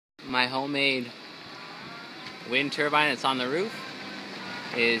My homemade wind turbine that's on the roof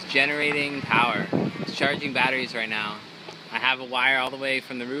is generating power. It's charging batteries right now. I have a wire all the way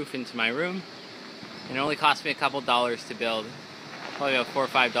from the roof into my room, and it only cost me a couple dollars to build. Probably about $4 or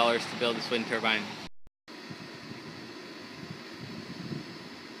 $5 to build this wind turbine.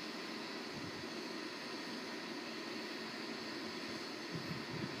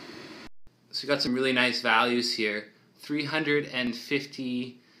 So we got some really nice values here.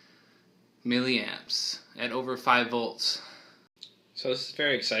 350 milliamps at over 5 volts. So this is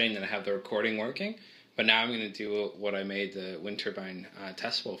very exciting that I have the recording working, but now I'm going to do what I made the wind turbine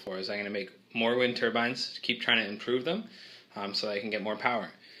testable for. Is I'm going to make more wind turbines, keep trying to improve them so that I can get more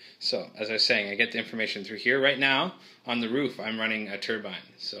power. So as I was saying, I get the information through here. Right now on the roof I'm running a turbine,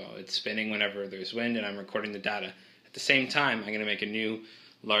 so it's spinning whenever there's wind and I'm recording the data. At the same time I'm going to make a new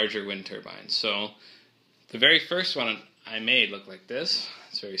larger wind turbine. So the very first one I made looked like this.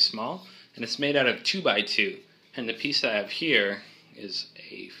 It's very small and it's made out of 2x2, and the piece I have here is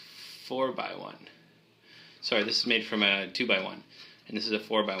a 4x1. Sorry, this is made from a 2x1 and this is a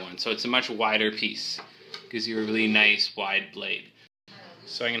 4x1, so it's a much wider piece. Gives you a really nice wide blade.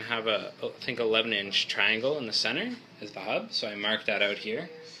 So I'm going to have a, I think, 11-inch triangle in the center as the hub, so I marked that out here.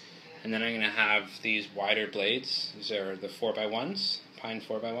 And then I'm going to have these wider blades. These are the 4x1s, pine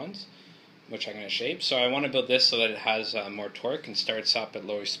 4x1s, which I'm going to shape. So I want to build this so that it has more torque and starts up at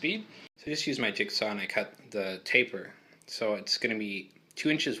lower speed. So I just use my jigsaw and I cut the taper. So it's going to be 2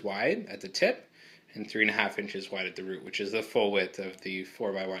 inches wide at the tip and 3.5 inches wide at the root, which is the full width of the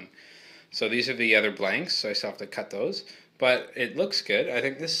 4x1. So these are the other blanks, so I still have to cut those. But it looks good. I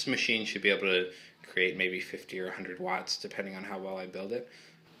think this machine should be able to create maybe 50 or 100 watts, depending on how well I build it.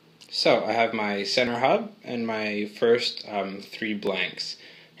 So I have my center hub and my first 3 blanks,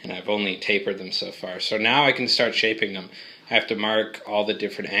 and I've only tapered them so far. So now I can start shaping them. I have to mark all the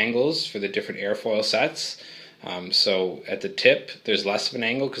different angles for the different airfoil sets. So at the tip there's less of an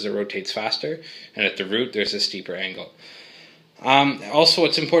angle because it rotates faster, and at the root there's a steeper angle. Also,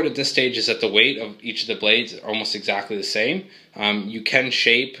 what's important at this stage is that the weight of each of the blades are almost exactly the same. You can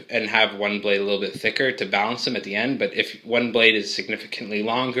shape and have one blade a little bit thicker to balance them at the end, but if one blade is significantly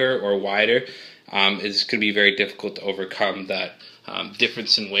longer or wider, it's going to be very difficult to overcome that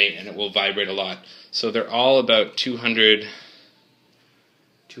difference in weight, and it will vibrate a lot. So they're all about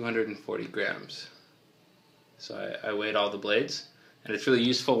 240 grams. So I weighed all the blades, and it's really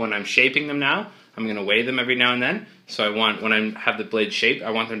useful when I'm shaping them now. I'm going to weigh them every now and then. So I want, when I have the blade shaped, I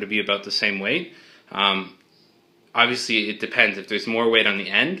want them to be about the same weight. Obviously, it depends. If there's more weight on the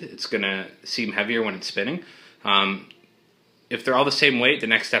end, it's going to seem heavier when it's spinning. If they're all the same weight, the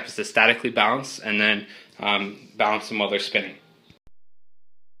next step is to statically balance and then balance them while they're spinning.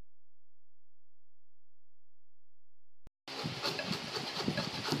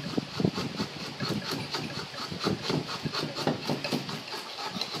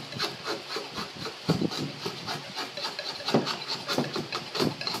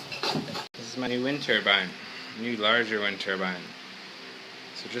 This is my new wind turbine, new larger wind turbine.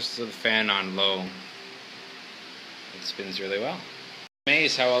 So just with the fan on low, it spins really well. I'm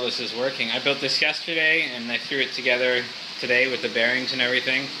amazed how well this is working. I built this yesterday and I threw it together today with the bearings and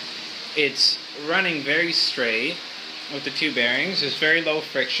everything. It's running very straight with the 2 bearings. There's very low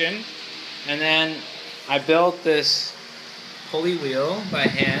friction. And then I built this pulley wheel by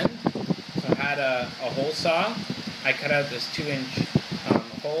hand. So I had a hole saw. I cut out this 2-inch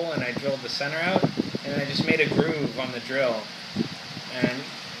hole and I drilled the center out, and then I just made a groove on the drill, and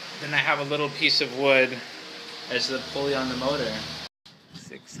then I have a little piece of wood as the pulley on the motor.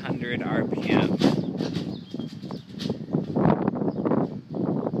 600 RPM.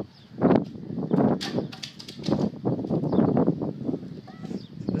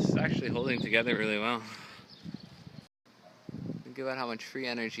 This is actually holding together really well. Think about how much free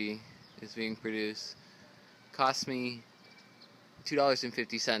energy is being produced. Cost me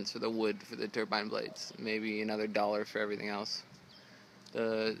 $2.50 for the wood for the turbine blades, maybe another $1 for everything else.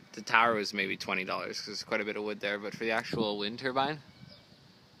 The tower was maybe $20 because there's quite a bit of wood there, but for the actual wind turbine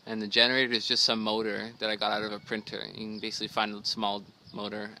and the generator is just some motor that I got out of a printer. You can basically find a small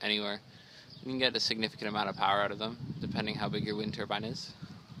motor anywhere. You can get a significant amount of power out of them depending how big your wind turbine is.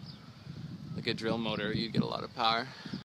 Like a drill motor, you get a lot of power.